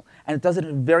for Perl. And it does it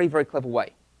in a very, very clever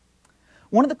way.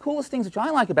 One of the coolest things which I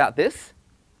like about this,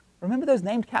 remember those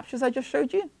named captures I just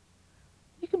showed you?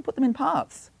 You can put them in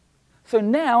paths. So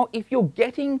now, if you're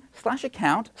getting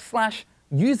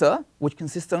 /account/user, which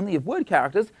consists only of word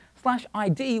characters,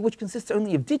 /ID, which consists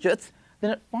only of digits,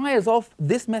 then it fires off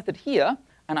this method here,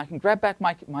 and I can grab back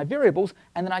my variables,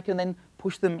 and then I can then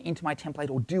push them into my template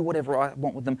or do whatever I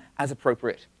want with them as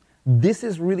appropriate. This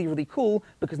is really, really cool,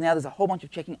 because now there's a whole bunch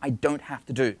of checking I don't have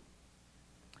to do.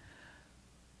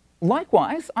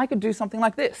 Likewise, I could do something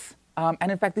like this.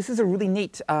 And in fact, this is a really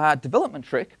neat development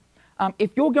trick.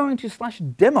 If you're going to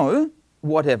 /demo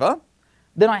whatever,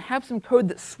 Then I have some code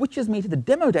that switches me to the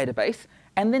demo database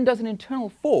and then does an internal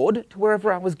forward to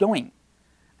wherever I was going.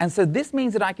 And so this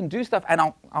means that I can do stuff, and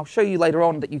I'll show you later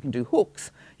on that you can do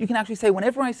hooks. You can actually say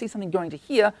whenever I see something going to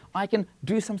here, I can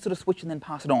do some sort of switch and then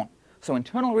pass it on. So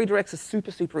internal redirects are super,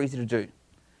 super easy to do.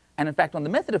 And in fact, on the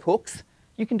method of hooks,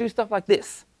 you can do stuff like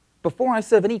this. Before I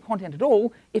serve any content at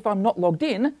all, if I'm not logged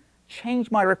in, change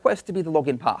my request to be the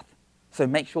login path. So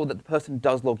make sure that the person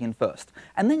does log in first.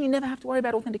 And then you never have to worry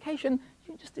about authentication. You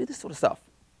can just do this sort of stuff.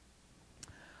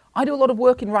 I do a lot of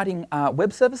work in writing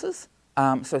web services.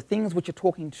 So things which are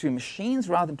talking to machines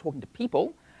rather than talking to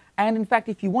people. And in fact,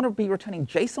 if you want to be returning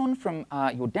JSON from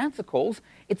your dancer calls,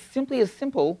 it's simply as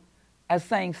simple as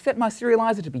saying, set my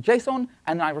serializer to be JSON,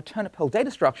 and then I return a Perl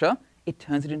data structure. It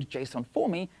turns it into JSON for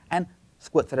me and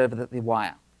squirts it over the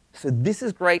wire. So this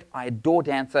is great. I adore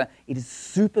Dancer. It is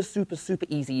super, super, super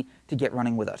easy to get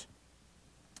running with it.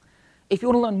 If you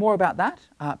want to learn more about that,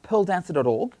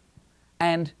 perldancer.org.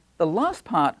 And the last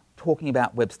part talking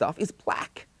about web stuff is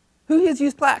Plack. Who here has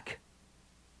used Plack?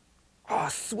 Oh,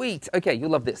 sweet. OK,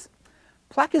 you'll love this.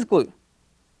 Plack is glue.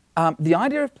 The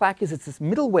idea of Plack is it's this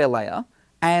middleware layer,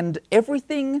 and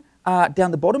everything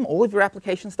down the bottom, all of your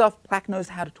application stuff, Plack knows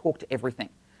how to talk to everything.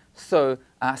 So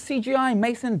CGI,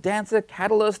 Mason, Dancer,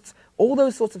 Catalysts, all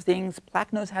those sorts of things,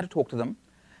 Plack knows how to talk to them.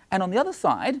 And on the other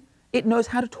side, it knows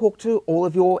how to talk to all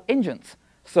of your engines.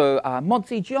 So Mod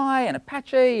CGI and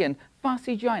Apache and Fast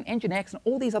CGI and Nginx and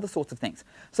all these other sorts of things.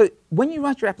 So when you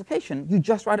write your application, you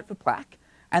just write it for Plack,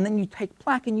 and then you take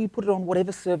Plack and you put it on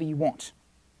whatever server you want.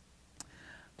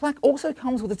 Plack also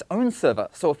comes with its own server.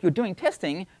 So if you're doing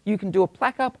testing, you can do a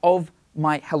Plack up of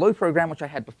my hello program, which I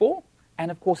had before,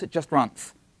 and of course it just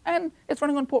runs. And it's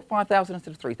running on port 5000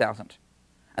 instead of 3000.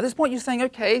 At this point, you're saying,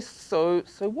 OK, so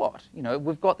what? You know,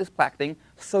 we've got this Plack thing,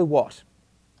 so what?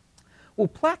 Well,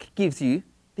 Plack gives you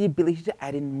the ability to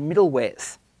add in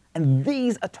middlewares. And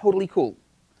these are totally cool.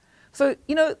 So,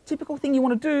 you know, typical thing you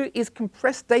want to do is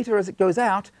compress data as it goes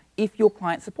out if your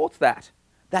client supports that.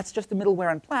 That's just a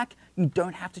middleware in Plack. You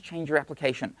don't have to change your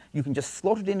application. You can just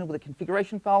slot it in with a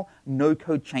configuration file, no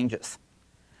code changes.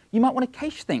 You might want to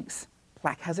cache things.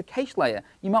 Plack has a cache layer.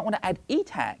 You might want to add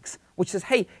e-tags, which says,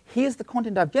 hey, here's the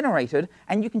content I've generated,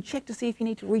 and you can check to see if you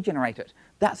need to regenerate it.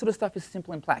 That sort of stuff is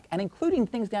simple in Plack, and including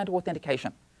things down to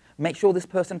authentication. Make sure this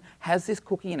person has this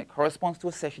cookie and it corresponds to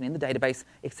a session in the database,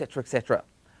 etc.,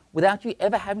 without you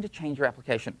ever having to change your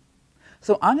application.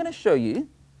 So I'm going to show you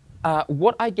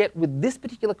what I get with this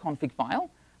particular config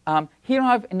file. Here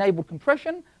I've enabled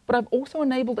compression, but I've also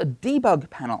enabled a debug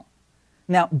panel.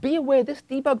 Now, be aware this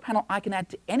debug panel I can add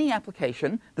to any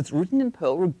application that's written in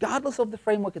Perl, regardless of the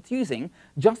framework it's using,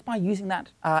 just by using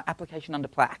that application under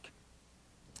Plack.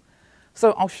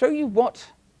 So I'll show you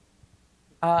what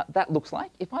that looks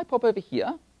like. If I pop over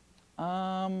here,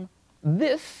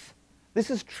 this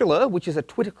is Triller, which is a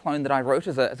Twitter clone that I wrote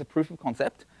as a proof of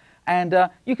concept. And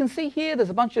you can see here there's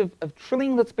a bunch of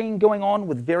trilling that's been going on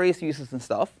with various uses and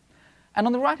stuff. And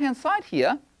on the right-hand side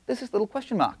here, there's this little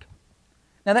question mark.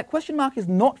 Now, that question mark is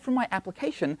not from my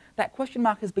application. That question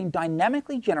mark has been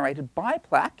dynamically generated by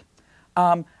Plack,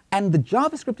 and the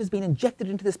JavaScript has been injected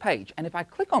into this page. And if I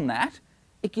click on that,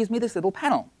 it gives me this little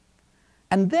panel.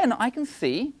 And then I can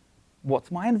see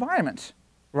what's my environment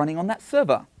running on that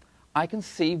server. I can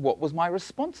see what was my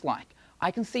response like. I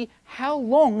can see how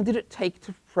long did it take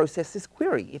to process this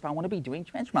query if I want to be doing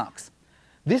benchmarks.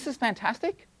 This is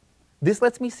fantastic. This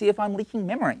lets me see if I'm leaking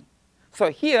memory. So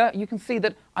here you can see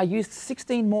that I used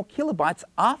 16 more kilobytes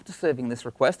after serving this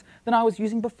request than I was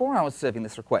using before I was serving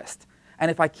this request.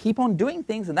 And if I keep on doing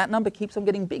things and that number keeps on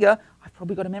getting bigger, I've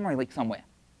probably got a memory leak somewhere.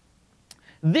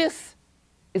 This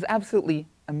is absolutely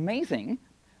amazing.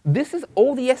 This is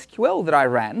all the SQL that I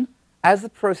ran as the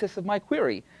process of my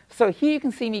query. So here you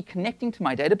can see me connecting to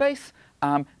my database.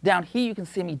 Down here you can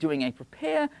see me doing a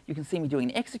prepare. You can see me doing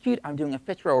an execute. I'm doing a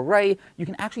fetch row array. You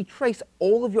can actually trace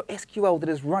all of your SQL that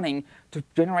is running to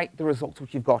generate the results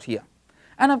which you've got here.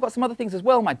 And I've got some other things as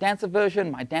well, my Dancer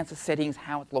version, my Dancer settings,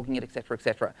 how it's logging it,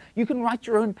 etc. You can write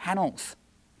your own panels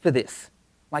for this.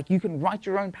 Like you can write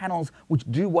your own panels which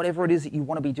do whatever it is that you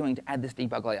want to be doing to add this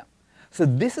debug layer. So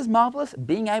this is marvelous.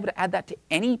 Being able to add that to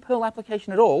any Perl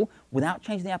application at all without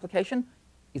changing the application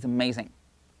is amazing.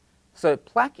 So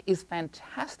Plack is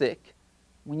fantastic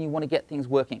when you want to get things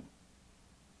working.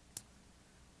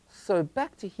 So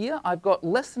back to here, I've got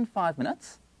less than 5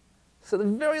 minutes. So the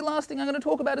very last thing I'm going to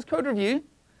talk about is code review.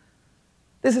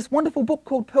 There's this wonderful book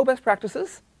called Perl Best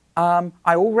Practices. I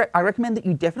recommend that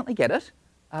you definitely get it.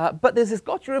 But there's this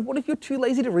gotcha of what if you're too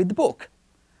lazy to read the book?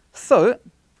 So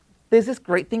there's this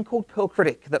great thing called Perl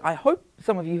Critic that I hope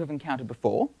some of you have encountered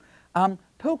before.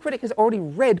 Perl Critic has already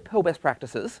read Perl best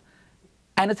practices,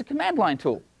 and it's a command line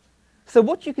tool. So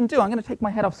what you can do, I'm going to take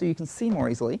my head off so you can see more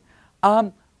easily.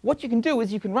 What you can do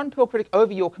is you can run Perl Critic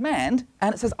over your command,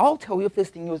 and it says, I'll tell you if there's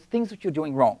things which you're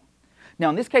doing wrong. Now,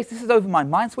 in this case, this is over my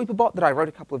Minesweeper bot that I wrote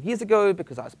a couple of years ago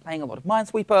because I was playing a lot of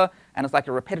Minesweeper, and it's like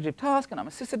a repetitive task, and I'm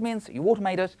a sysadmin, so you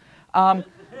automate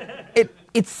it.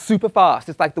 It's super fast.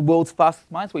 It's like the world's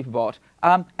fastest Minesweeper bot.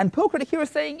 And Perl Critic here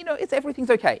is saying, everything's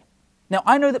OK. Now,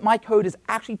 I know that my code is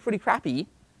actually pretty crappy,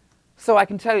 so I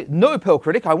can tell you, no, Perl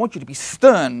Critic, I want you to be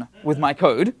stern with my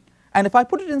code. And if I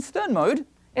put it in stern mode,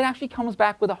 it actually comes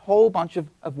back with a whole bunch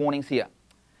of warnings here.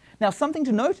 Now, something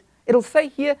to note, it'll say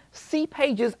here, see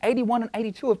pages 81 and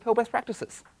 82 of Perl Best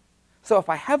Practices. So if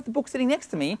I have the book sitting next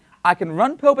to me, I can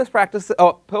run Perl Best Practices,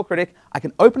 or Perl Critic, I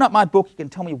can open up my book, you can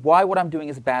tell me why what I'm doing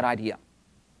is a bad idea.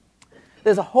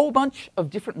 There's a whole bunch of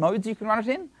different modes you can run it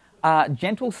in.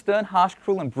 Gentle, stern, harsh,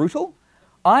 cruel, and brutal.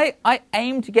 I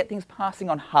aim to get things passing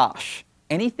on harsh.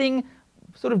 Anything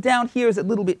sort of down here is a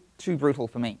little bit too brutal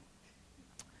for me.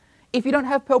 If you don't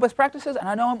have Perl Best Practices, and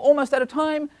I know I'm almost out of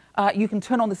time, you can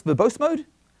turn on this verbose mode.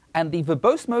 And the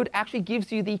verbose mode actually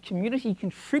gives you the community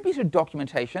contributed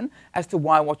documentation as to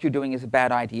why what you're doing is a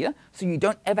bad idea, so you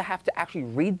don't ever have to actually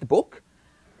read the book.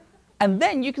 And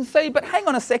then you can say, but hang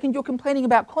on a second, you're complaining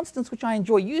about constants, which I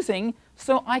enjoy using,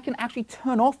 so I can actually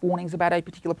turn off warnings about a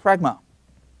particular pragma.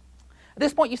 At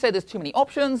this point, you say there's too many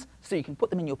options, so you can put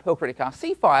them in your Perl Critic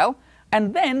RC file,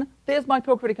 and then there's my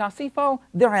Perl Critic RC file.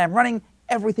 There I am running.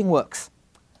 Everything works.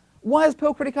 Why is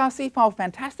Perl Critic RC file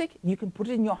fantastic? You can put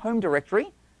it in your home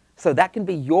directory. So that can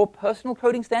be your personal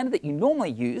coding standard that you normally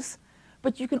use,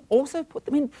 but you can also put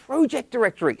them in project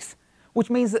directories, which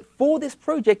means that for this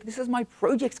project, this is my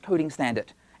project's coding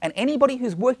standard. And anybody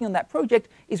who's working on that project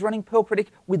is running Perl Critic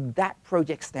with that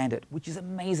project standard, which is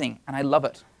amazing, and I love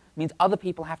it. It means other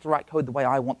people have to write code the way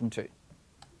I want them to.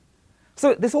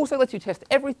 So this also lets you test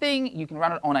everything. You can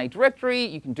run it on a directory.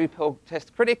 You can do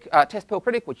test Perl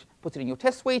Critic, which puts it in your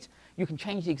test suite. You can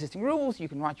change the existing rules. You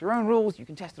can write your own rules. You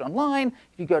can test it online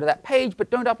if you go to that page,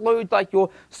 but don't upload like your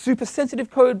super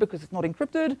sensitive code because it's not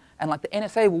encrypted, and like the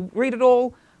NSA will read it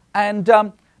all. And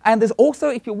there's also,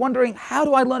 if you're wondering, how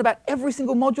do I learn about every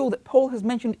single module that Paul has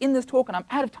mentioned in this talk, and I'm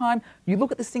out of time, you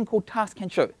look at this thing called Task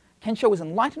Kensho. Kensho is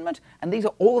enlightenment, and these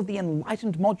are all of the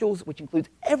enlightened modules, which includes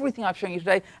everything I've shown you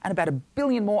today, and about 1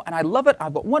 billion more, and I love it.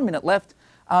 I've got 1 minute left.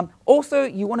 Also,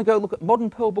 you want to go look at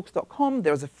modernperlbooks.com.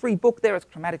 There's a free book there. It's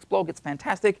Chromatic's blog. It's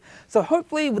fantastic. So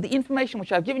hopefully, with the information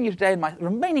which I've given you today in my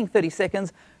remaining 30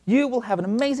 seconds, you will have an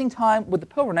amazing time with the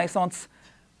Perl Renaissance,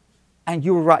 and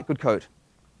you will write good code.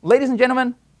 Ladies and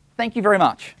gentlemen, thank you very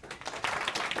much.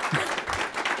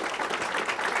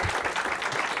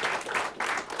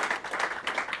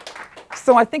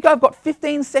 So I think I've got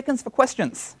 15 seconds for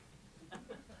questions.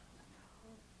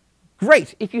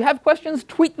 Great. If you have questions,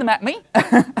 tweet them at me.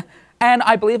 And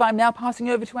I believe I'm now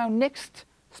passing over to our next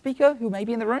speaker, who may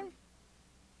be in the room.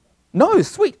 No,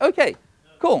 sweet. OK,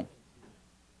 cool.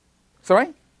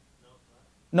 Sorry?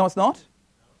 No, it's not?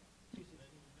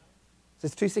 Is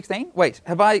this 216? Wait,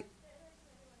 have I?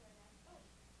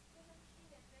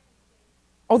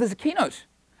 Oh, there's a keynote.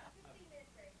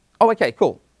 Oh, OK,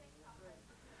 cool.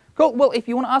 Cool. Well, if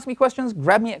you want to ask me questions,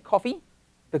 grab me at coffee,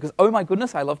 because, oh my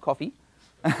goodness, I love coffee.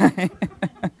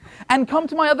 And come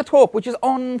to my other talk, which is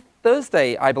on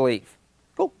Thursday, I believe.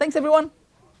 Cool. Thanks, everyone.